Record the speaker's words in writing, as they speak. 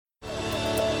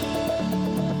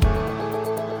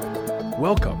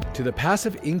Welcome to the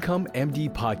Passive Income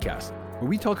MD podcast, where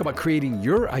we talk about creating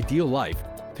your ideal life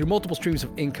through multiple streams of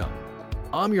income.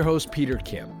 I'm your host, Peter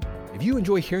Kim. If you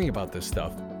enjoy hearing about this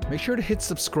stuff, make sure to hit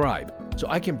subscribe so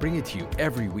I can bring it to you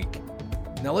every week.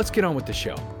 Now let's get on with the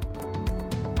show.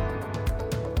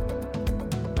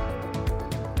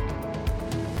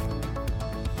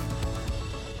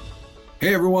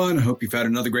 Hey everyone, hope you've had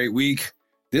another great week.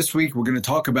 This week, we're going to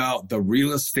talk about the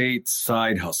real estate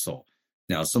side hustle.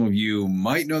 Now, some of you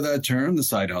might know that term, the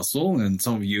side hustle, and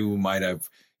some of you might have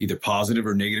either positive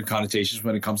or negative connotations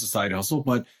when it comes to side hustle.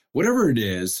 But whatever it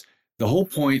is, the whole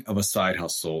point of a side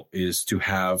hustle is to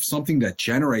have something that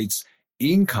generates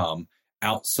income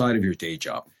outside of your day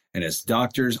job. And as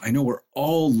doctors, I know we're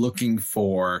all looking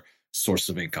for source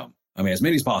of income. I mean, as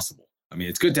many as possible. I mean,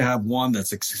 it's good to have one that's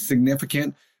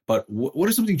significant, but what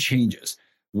if something changes?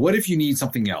 What if you need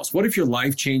something else? What if your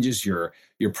life changes, your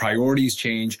priorities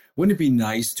change? Wouldn't it be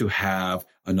nice to have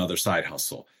another side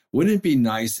hustle? Wouldn't it be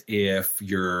nice if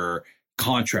your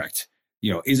contract,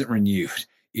 isn't renewed,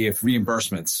 if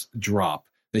reimbursements drop,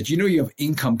 that you have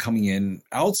income coming in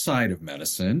outside of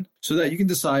medicine so that you can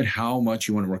decide how much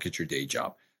you want to work at your day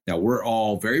job? Now, we're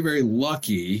all very, very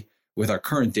lucky with our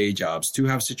current day jobs to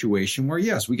have a situation where,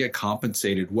 yes, we get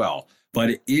compensated well, but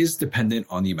it is dependent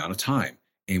on the amount of time.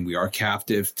 And we are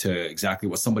captive to exactly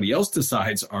what somebody else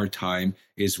decides our time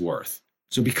is worth.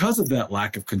 So because of that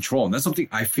lack of control, and that's something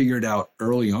I figured out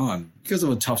early on, because of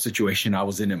a tough situation I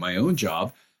was in at my own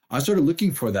job, I started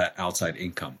looking for that outside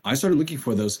income. I started looking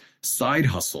for those side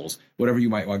hustles, whatever you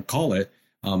might want to call it,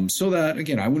 so that,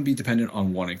 again, I wouldn't be dependent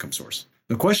on one income source.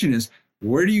 The question is,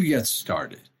 where do you get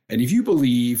started? And if you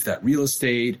believe that real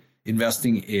estate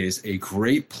investing is a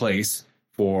great place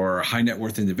for high net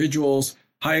worth individuals,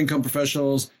 high income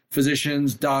professionals,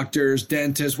 physicians, doctors,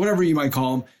 dentists, whatever you might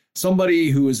call them, somebody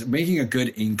who is making a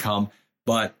good income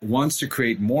but wants to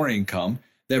create more income,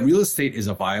 that real estate is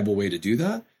a viable way to do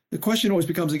that. The question always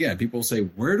becomes, again, people say,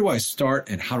 where do I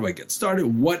start and how do I get started?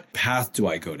 What path do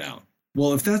I go down?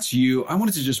 Well, if that's you, I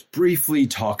wanted to just briefly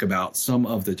talk about some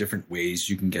of the different ways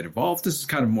you can get involved. This is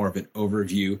kind of more of an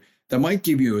overview that might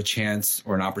give you a chance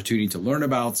or an opportunity to learn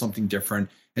about something different,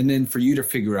 and then for you to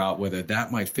figure out whether that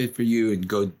might fit for you and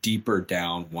go deeper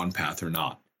down one path or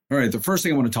not. All right, the first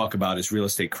thing I want to talk about is real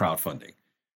estate crowdfunding.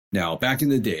 Now, back in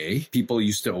the day, people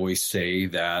used to always say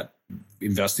that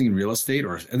investing in real estate,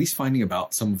 or at least finding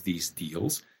about some of these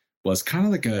deals, was kind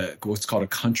of like what's called a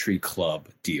country club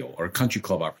deal or a country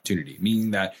club opportunity,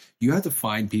 meaning that you had to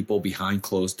find people behind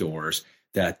closed doors,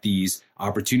 that these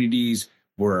opportunities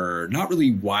were not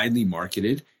really widely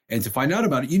marketed. And to find out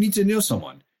about it, you need to know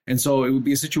someone. And so it would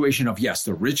be a situation of, yes,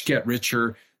 the rich get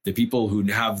richer, the people who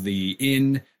have the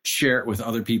in share it with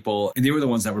other people, and they were the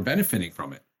ones that were benefiting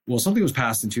from it. Well, something was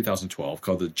passed in 2012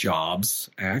 called the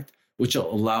Jobs Act, which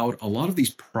allowed a lot of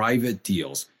these private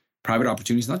deals, private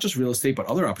opportunities, not just real estate, but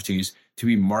other opportunities to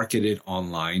be marketed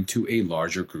online to a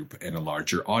larger group and a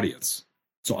larger audience.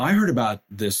 So I heard about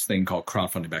this thing called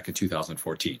crowdfunding back in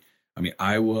 2014. I mean,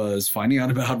 I was finding out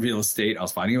about real estate. I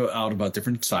was finding out about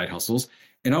different side hustles.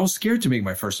 And I was scared to make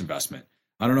my first investment.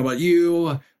 I don't know about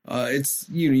you.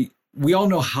 We all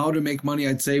know how to make money,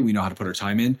 I'd say. We know how to put our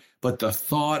time in. But the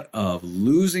thought of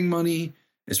losing money,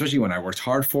 especially when I worked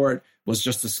hard for it, was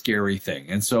just a scary thing.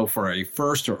 And so for a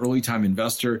first or early time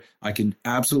investor, I can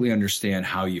absolutely understand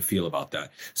how you feel about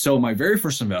that. So my very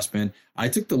first investment, I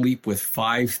took the leap with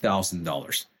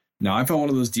 $5,000. Now, I found one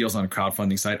of those deals on a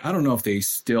crowdfunding site. I don't know if they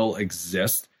still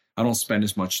exist. I don't spend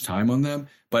as much time on them,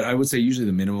 but I would say usually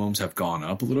the minimums have gone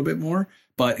up a little bit more.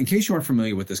 But in case you aren't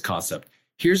familiar with this concept,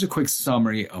 here's a quick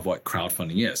summary of what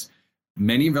crowdfunding is.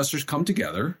 Many investors come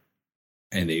together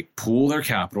and they pool their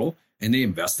capital and they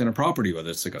invest in a property, whether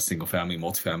it's like a single family,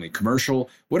 multifamily, commercial,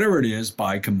 whatever it is,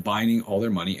 by combining all their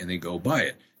money and they go buy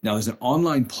it. Now, there's an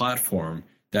online platform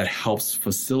that helps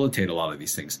facilitate a lot of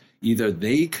these things. Either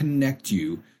they connect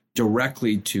you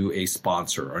directly to a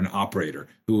sponsor or an operator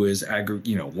who is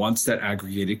wants that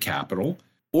aggregated capital,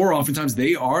 or oftentimes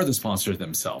they are the sponsor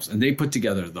themselves and they put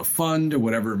together the fund or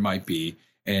whatever it might be,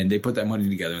 and they put that money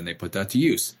together and they put that to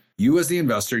use. You as the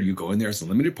investor, you go in there as a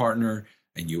limited partner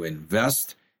and you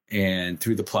invest and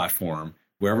through the platform,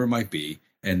 wherever it might be,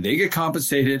 and they get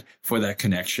compensated for that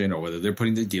connection or whether they're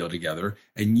putting the deal together,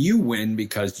 and you win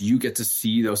because you get to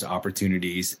see those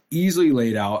opportunities easily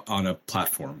laid out on a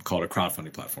platform called a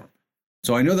crowdfunding platform.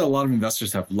 So I know that a lot of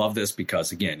investors have loved this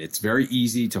because, again, it's very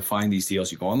easy to find these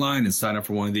deals. You go online and sign up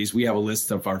for one of these. We have a list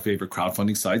of our favorite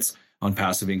crowdfunding sites on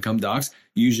Passive Income Docs.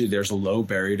 Usually there's a low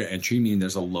barrier to entry, meaning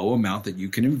there's a low amount that you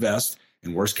can invest.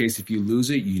 In worst case, if you lose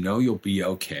it, you'll be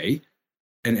okay.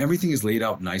 And everything is laid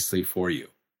out nicely for you.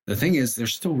 The thing is,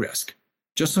 there's still risk.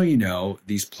 Just so you know,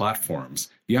 these platforms,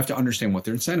 you have to understand what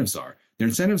their incentives are. Their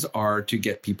incentives are to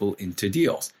get people into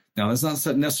deals. Now, that's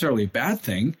not necessarily a bad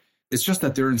thing. It's just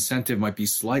that their incentive might be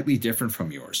slightly different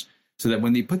from yours. So that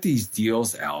when they put these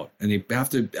deals out, and they have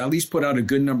to at least put out a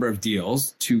good number of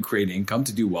deals to create income,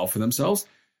 to do well for themselves,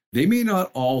 they may not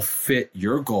all fit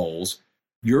your goals,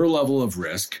 your level of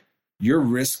risk, your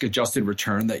risk-adjusted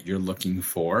return that you're looking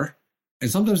for.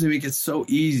 And sometimes they make it so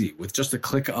easy with just a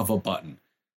click of a button.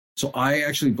 So I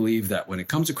actually believe that when it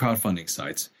comes to crowdfunding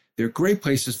sites, they're great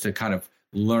places to kind of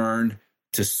learn,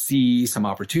 to see some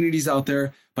opportunities out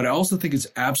there. But I also think it's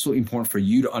absolutely important for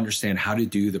you to understand how to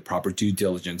do the proper due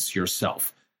diligence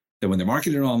yourself. That when they're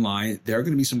marketed online, there are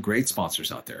going to be some great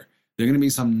sponsors out there. There are going to be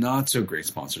some not so great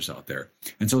sponsors out there.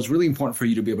 And so it's really important for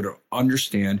you to be able to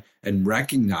understand and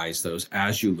recognize those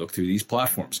as you look through these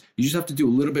platforms. You just have to do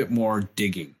a little bit more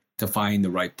digging to find the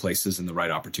right places and the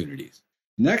right opportunities.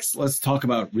 Next, let's talk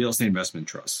about real estate investment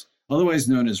trusts, otherwise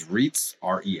known as REITs,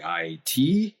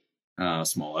 R-E-I-T,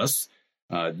 small s.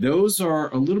 Those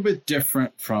are a little bit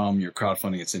different from your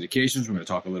crowdfunding and syndications. We're going to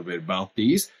talk a little bit about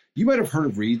these. You might have heard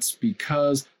of REITs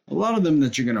because a lot of them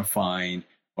that you're going to find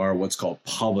are what's called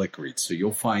public REITs. So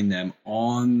you'll find them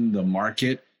on the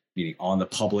market, meaning on the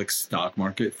public stock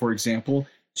market, for example.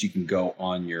 So you can go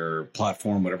on your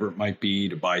platform, whatever it might be,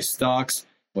 to buy stocks,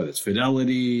 whether it's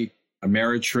Fidelity,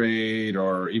 Ameritrade,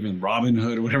 or even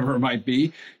Robinhood, or whatever it might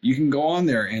be. You can go on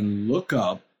there and look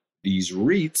up these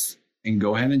REITs and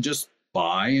go ahead and just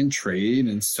buy and trade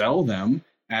and sell them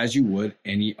as you would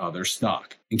any other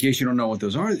stock. In case you don't know what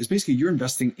those are, it's basically you're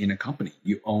investing in a company.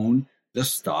 You own the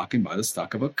stock and buy the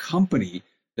stock of a company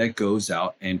that goes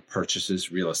out and purchases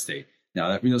real estate. Now,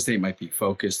 that real estate might be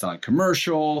focused on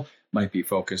commercial, might be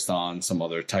focused on some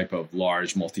other type of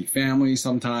large multifamily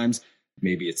sometimes.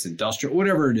 Maybe it's industrial,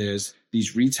 whatever it is.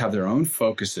 These REITs have their own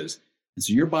focuses. And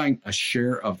so you're buying a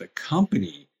share of the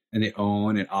company, and they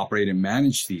own and operate and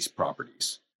manage these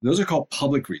properties. Those are called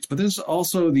public REITs, but there's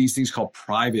also these things called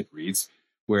private REITs,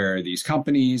 where these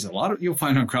companies, you'll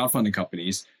find on crowdfunding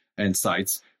companies and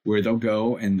sites where they'll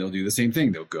go and they'll do the same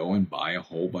thing. They'll go and buy a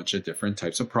whole bunch of different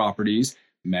types of properties,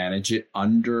 manage it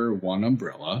under one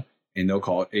umbrella, and they'll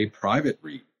call it a private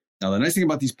REIT. Now, the nice thing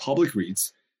about these public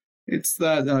REITs, it's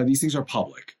that these things are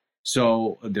public.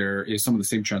 So there is some of the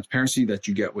same transparency that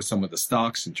you get with some of the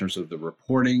stocks in terms of the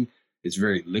reporting. It's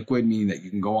very liquid, meaning that you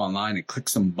can go online and click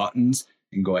some buttons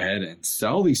and go ahead and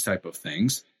sell these type of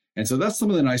things. And so that's some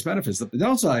of the nice benefits. The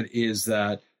downside is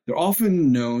that they're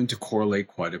often known to correlate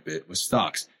quite a bit with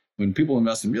stocks. When people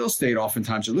invest in real estate,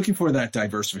 oftentimes they're looking for that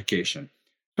diversification,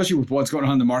 especially with what's going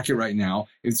on in the market right now.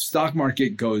 If the stock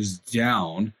market goes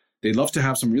down, they'd love to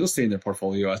have some real estate in their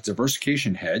portfolio as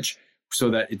diversification hedge so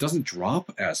that it doesn't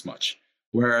drop as much.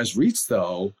 Whereas REITs,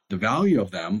 though, the value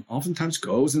of them oftentimes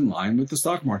goes in line with the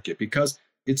stock market because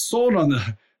it's sold on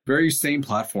the very same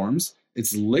platforms.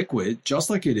 It's liquid, just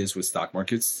like it is with stock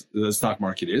markets. The stock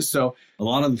market is. So a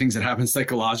lot of the things that happen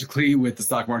psychologically with the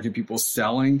stock market, people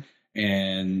selling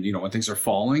and, when things are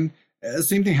falling, the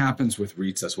same thing happens with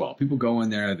REITs as well. People go in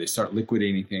there, they start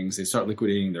liquidating things. They start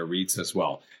liquidating their REITs as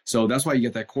well. So that's why you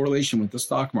get that correlation with the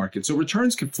stock market. So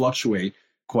returns can fluctuate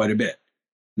quite a bit.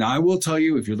 Now, I will tell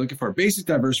you, if you're looking for a basic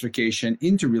diversification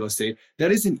into real estate,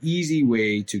 that is an easy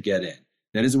way to get in.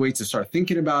 That is a way to start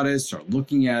thinking about it, start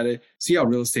looking at it, see how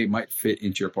real estate might fit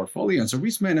into your portfolio. And so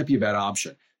REITs might not be a bad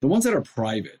option. The ones that are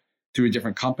private through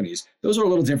different companies, those are a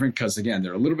little different because, again,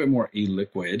 they're a little bit more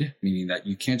illiquid, meaning that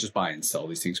you can't just buy and sell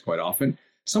these things quite often.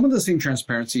 Some of the same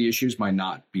transparency issues might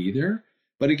not be there.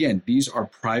 But again, these are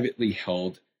privately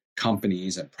held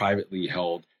companies and privately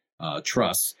held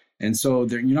trusts. And so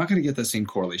you're not going to get the same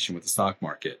correlation with the stock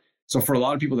market. So for a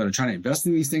lot of people that are trying to invest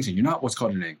in these things, and you're not what's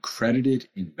called an accredited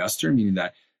investor, meaning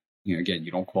that, again,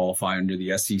 you don't qualify under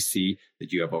the SEC,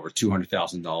 that you have over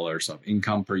 $200,000 of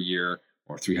income per year,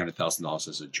 or $300,000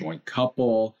 as a joint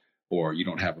couple, or you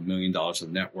don't have $1 million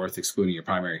of net worth excluding your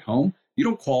primary home. You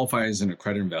don't qualify as an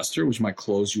accredited investor, which might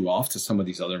close you off to some of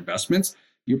these other investments.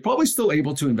 You're probably still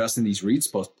able to invest in these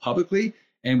REITs, both publicly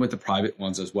and with the private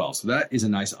ones as well. So that is a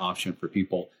nice option for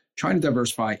people trying to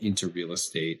diversify into real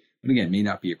estate, but again, may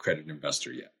not be a accredited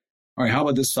investor yet. All right, how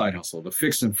about this side hustle, the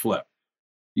fix and flip?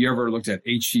 You ever looked at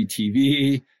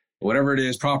HGTV, whatever it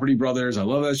is, Property Brothers? I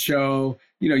love that show.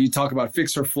 You talk about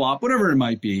fix or flop, whatever it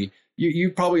might be. You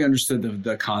probably understood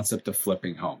the concept of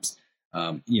flipping homes.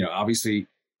 Obviously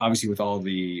with all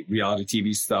the reality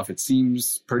TV stuff, it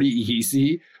seems pretty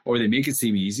easy, or they make it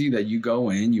seem easy that you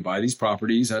go in, you buy these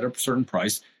properties at a certain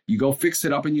price, you go fix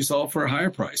it up and you sell it for a higher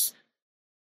price.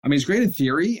 I mean, it's great in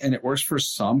theory and it works for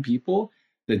some people.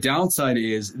 The downside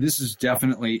is this is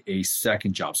definitely a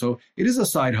second job. So it is a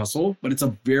side hustle, but it's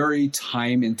a very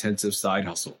time intensive side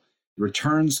hustle.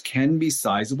 Returns can be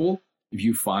sizable if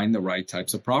you find the right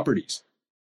types of properties.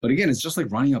 But again, it's just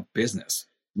like running a business.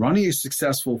 Running a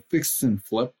successful fix and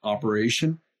flip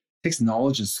operation takes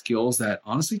knowledge and skills that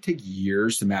honestly take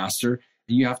years to master,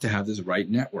 and you have to have this right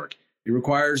network. It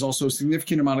requires also a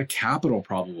significant amount of capital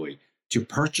probably to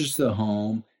purchase the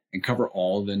home and cover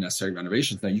all the necessary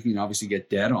renovations. Now, you can obviously get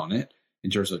debt on it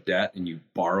in terms of debt and you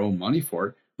borrow money for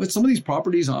it. But some of these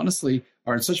properties, honestly,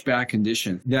 are in such bad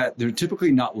condition that they're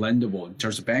typically not lendable in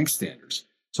terms of bank standards.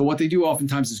 So what they do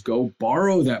oftentimes is go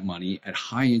borrow that money at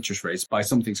high interest rates by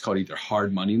some things called either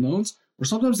hard money loans, or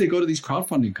sometimes they go to these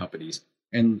crowdfunding companies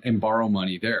and borrow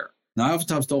money there. Now, I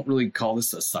oftentimes don't really call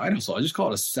this a side hustle. I just call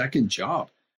it a second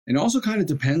job. And it also kind of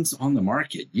depends on the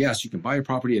market. Yes, you can buy a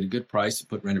property at a good price,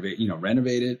 renovate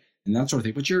it and that sort of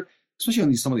thing. But you're, especially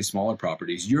on some of these smaller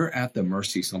properties, you're at the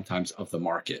mercy sometimes of the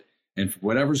market. And for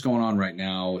whatever's going on right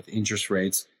now with interest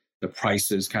rates, the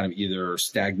prices kind of either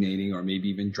stagnating or maybe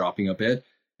even dropping a bit,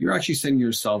 you're actually setting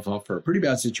yourself up for a pretty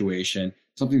bad situation,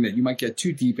 something that you might get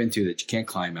too deep into that you can't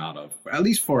climb out of, at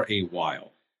least for a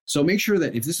while. So make sure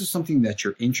that if this is something that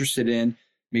you're interested in,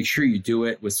 make sure you do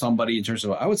it with somebody in terms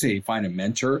of, I would say, find a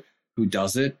mentor who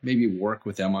does it, maybe work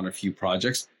with them on a few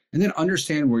projects, and then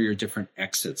understand where your different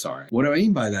exits are. What I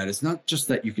mean by that is not just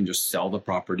that you can just sell the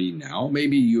property now.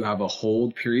 Maybe you have a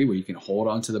hold period where you can hold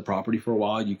on to the property for a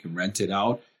while. You can rent it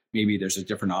out. Maybe there's a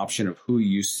different option of who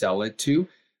you sell it to.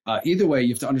 Either way,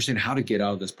 you have to understand how to get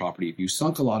out of this property if you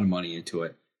sunk a lot of money into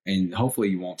it, and hopefully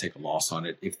you won't take a loss on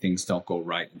it if things don't go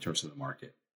right in terms of the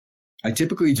market. I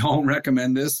typically don't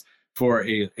recommend this for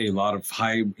a lot of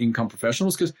high income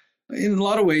professionals because in a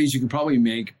lot of ways you can probably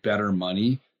make better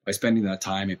money by spending that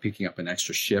time and picking up an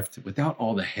extra shift without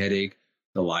all the headache,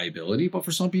 the liability. But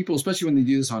for some people, especially when they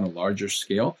do this on a larger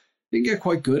scale, they can get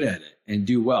quite good at it and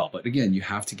do well. But again, you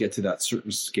have to get to that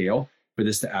certain scale for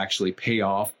this to actually pay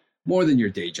off more than your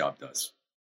day job does.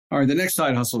 All right, the next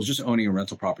side hustle is just owning a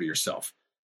rental property yourself,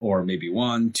 or maybe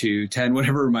 1, 2, 10,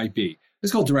 whatever it might be.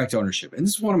 It's called direct ownership. And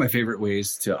this is one of my favorite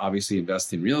ways to obviously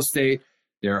invest in real estate.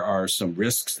 There are some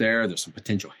risks there. There's some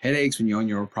potential headaches when you own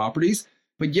your own properties.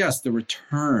 But yes, the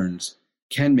returns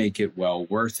can make it well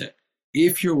worth it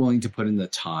if you're willing to put in the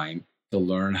time to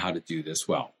learn how to do this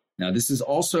well. Now, this is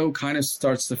also kind of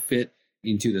starts to fit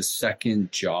into the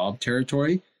second job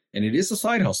territory, and it is a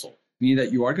side hustle, meaning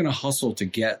that you are going to hustle to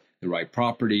get the right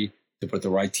property, to put the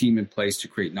right team in place to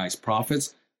create nice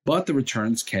profits, but the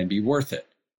returns can be worth it.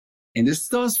 And this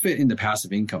does fit in the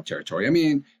passive income territory. I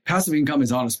mean, passive income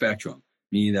is on a spectrum,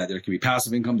 meaning that there can be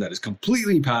passive income that is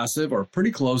completely passive or pretty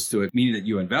close to it, meaning that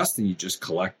you invest and you just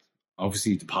collect,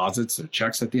 obviously, deposits or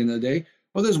checks at the end of the day.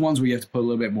 Or there's ones where you have to put a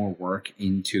little bit more work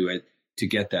into it to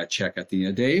get that check at the end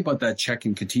of the day, but that check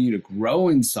can continue to grow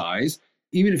in size,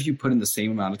 even if you put in the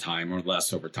same amount of time or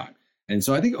less over time. And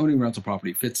so I think owning rental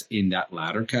property fits in that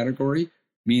latter category,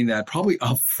 meaning that probably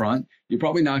upfront, you're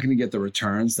probably not going to get the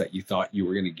returns that you thought you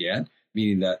were going to get,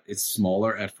 meaning that it's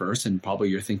smaller at first. And probably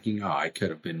you're thinking, I could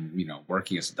have been,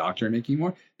 working as a doctor and making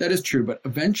more. That is true. But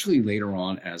eventually later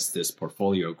on, as this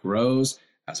portfolio grows,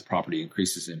 as the property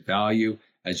increases in value,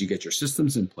 as you get your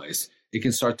systems in place, it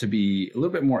can start to be a little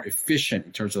bit more efficient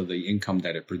in terms of the income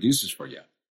that it produces for you.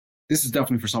 This is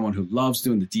definitely for someone who loves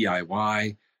doing the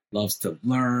DIY, loves to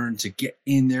learn, to get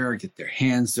in there, get their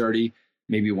hands dirty,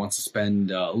 maybe wants to spend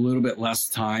a little bit less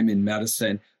time in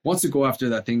medicine, wants to go after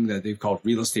that thing that they've called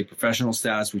real estate professional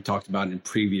status. We talked about it in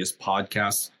previous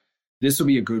podcasts. This will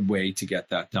be a good way to get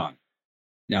that done.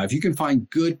 Now, if you can find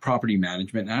good property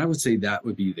management, and I would say that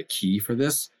would be the key for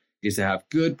this, is to have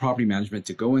good property management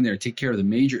to go in there, take care of the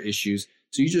major issues.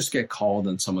 So you just get called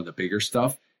on some of the bigger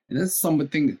stuff. And that's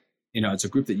something, it's a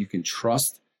group that you can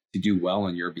trust to do well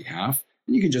on your behalf,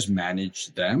 and you can just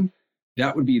manage them.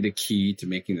 That would be the key to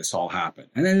making this all happen.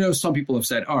 And I know some people have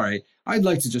said, all right, I'd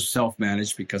like to just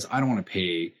self-manage because I don't want to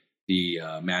pay the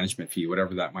management fee,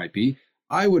 whatever that might be.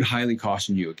 I would highly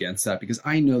caution you against that because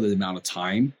I know the amount of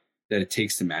time that it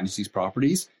takes to manage these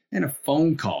properties, and a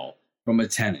phone call from a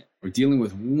tenant or dealing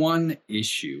with one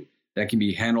issue that can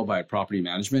be handled by a property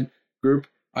management group.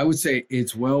 I would say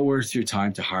it's well worth your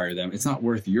time to hire them. It's not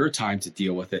worth your time to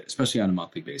deal with it, especially on a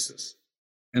monthly basis.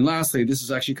 And lastly, this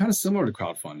is actually kind of similar to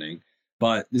crowdfunding,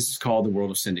 but this is called the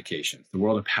world of syndications, the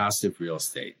world of passive real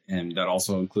estate. And that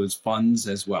also includes funds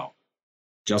as well.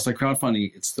 Just like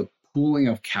crowdfunding, it's the pooling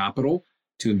of capital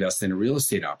to invest in a real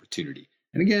estate opportunity.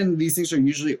 And again, these things are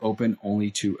usually open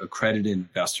only to accredited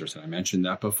investors. And I mentioned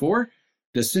that before.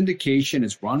 The syndication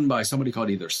is run by somebody called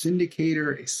either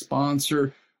syndicator, a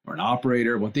sponsor, or an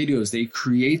operator. What they do is they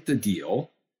create the deal,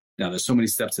 Now, there's so many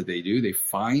steps that they do. They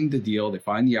find the deal, they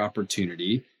find the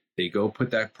opportunity, they go put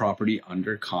that property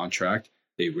under contract,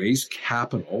 they raise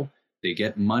capital, they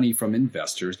get money from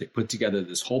investors, they put together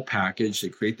this whole package, they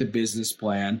create the business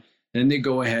plan, then they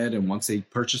go ahead and once they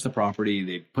purchase the property,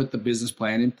 they put the business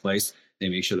plan in place, they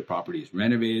make sure the property is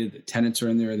renovated, the tenants are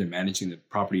in there, they're managing the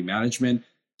property management.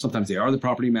 Sometimes they are the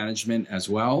property management as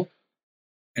well.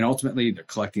 And ultimately, they're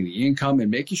collecting the income and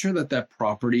making sure that that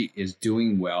property is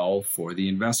doing well for the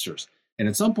investors. And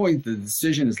at some point, the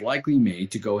decision is likely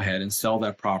made to go ahead and sell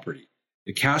that property.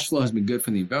 The cash flow has been good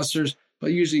for the investors,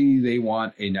 but usually they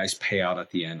want a nice payout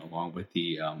at the end along with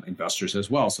the investors as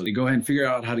well. So they go ahead and figure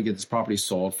out how to get this property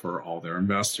sold for all their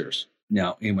investors.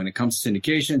 Now, and when it comes to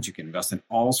syndications, you can invest in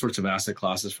all sorts of asset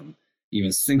classes from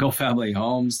even single family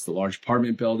homes to large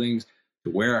apartment buildings, the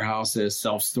warehouses,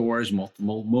 self-storage,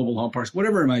 mobile home parks,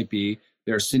 whatever it might be.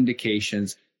 There are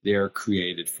syndications. They're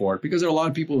created for it because there are a lot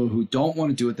of people who don't want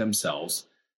to do it themselves.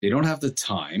 They don't have the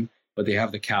time, but they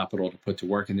have the capital to put to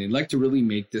work. And they'd like to really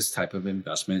make this type of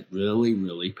investment really,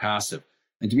 really passive.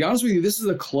 And to be honest with you, this is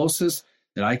the closest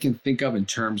that I can think of in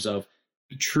terms of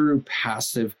true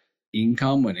passive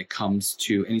income when it comes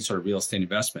to any sort of real estate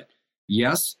investment.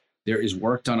 Yes, there is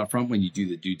work done up front when you do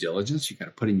the due diligence. You got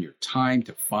to put in your time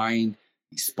to find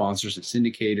these sponsors and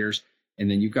syndicators.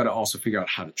 And then you've got to also figure out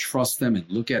how to trust them and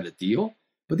look at a deal.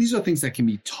 But these are things that can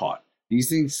be taught. These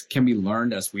things can be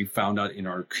learned, as we found out in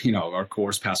our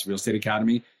course, Passive Real Estate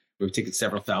Academy. We've taken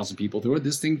several thousand people through it.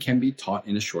 This thing can be taught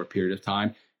in a short period of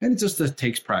time. And it just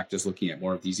takes practice looking at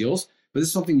more of these deals. But this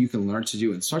is something you can learn to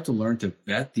do and start to learn to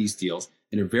vet these deals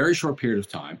in a very short period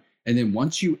of time. And then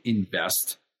once you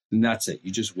invest, then that's it.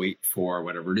 You just wait for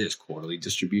whatever it is, quarterly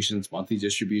distributions, monthly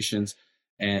distributions,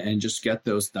 and just get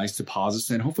those nice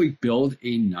deposits and hopefully build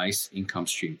a nice income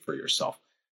stream for yourself.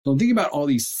 So I'm thinking about all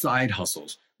these side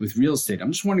hustles with real estate.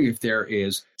 I'm just wondering if there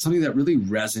is something that really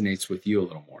resonates with you a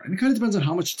little more. And it kind of depends on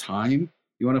how much time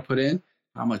you want to put in,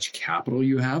 how much capital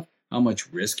you have, how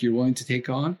much risk you're willing to take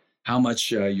on, how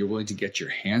much you're willing to get your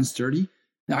hands dirty.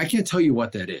 Now, I can't tell you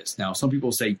what that is. Now, some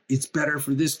people say it's better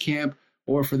for this camp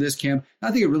or for this camp. I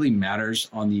think it really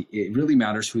matters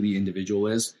who the individual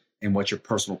is and what your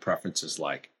personal preference is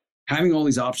like. Having all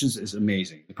these options is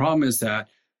amazing. The problem is that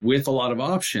with a lot of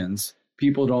options,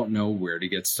 people don't know where to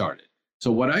get started.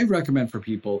 So what I recommend for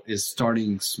people is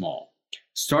starting small.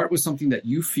 Start with something that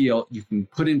you feel you can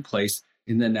put in place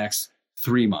in the next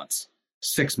 3 months,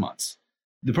 6 months.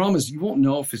 The problem is you won't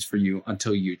know if it's for you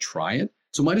until you try it.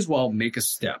 So might as well make a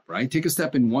step, right? Take a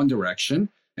step in one direction.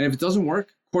 And if it doesn't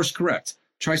work, course correct.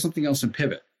 Try something else and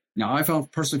pivot. Now, I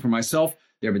found personally for myself,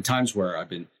 there have been times where I've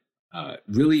been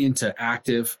really into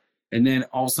active, and then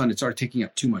all of a sudden it started taking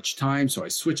up too much time. So I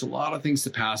switched a lot of things to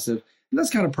passive. And that's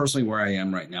kind of personally where I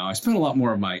am right now. I spend a lot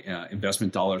more of my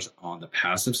investment dollars on the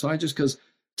passive side just because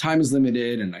time is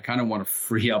limited and I kind of want to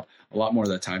free up a lot more of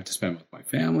that time to spend with my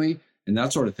family and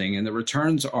that sort of thing. And the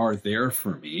returns are there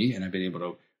for me. And I've been able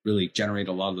to really generate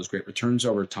a lot of those great returns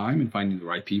over time and finding the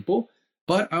right people.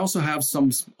 But I also have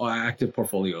some active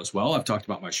portfolio as well. I've talked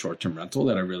about my short-term rental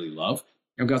that I really love.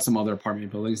 I've got some other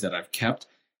apartment buildings that I've kept,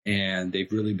 and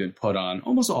they've really been put on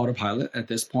almost autopilot at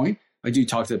this point. I do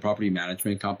talk to the property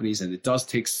management companies, and it does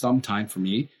take some time for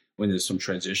me when there's some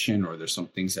transition or there's some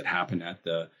things that happen at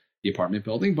the apartment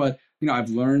building. But,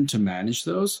 I've learned to manage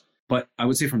those. But I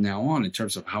would say from now on, in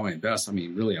terms of how I invest,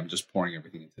 really, I'm just pouring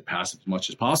everything into the passive as much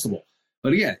as possible.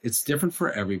 But again, it's different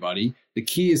for everybody. The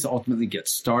key is to ultimately get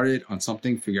started on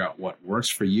something, figure out what works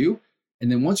for you.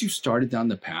 And then once you've started down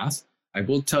the path, I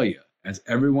will tell you, as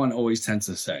everyone always tends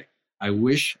to say, I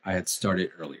wish I had started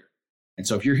earlier. And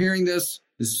so if you're hearing this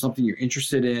is something you're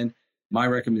interested in, my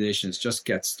recommendation is just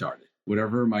get started,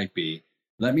 whatever it might be.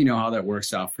 Let me know how that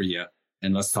works out for you,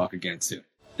 and let's talk again soon.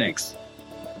 Thanks.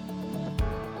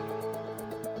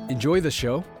 Enjoy the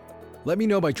show? Let me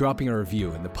know by dropping a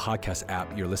review in the podcast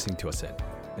app you're listening to us in.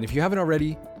 And if you haven't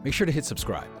already, make sure to hit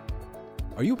subscribe.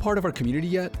 Are you a part of our community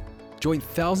yet? Join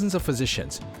thousands of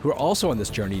physicians who are also on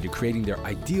this journey to creating their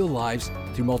ideal lives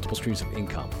through multiple streams of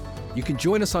income. You can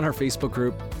join us on our Facebook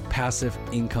group, Passive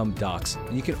Income Docs,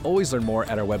 and you can always learn more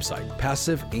at our website,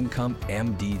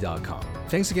 passiveincomemd.com.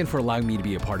 Thanks again for allowing me to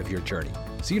be a part of your journey.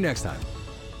 See you next time.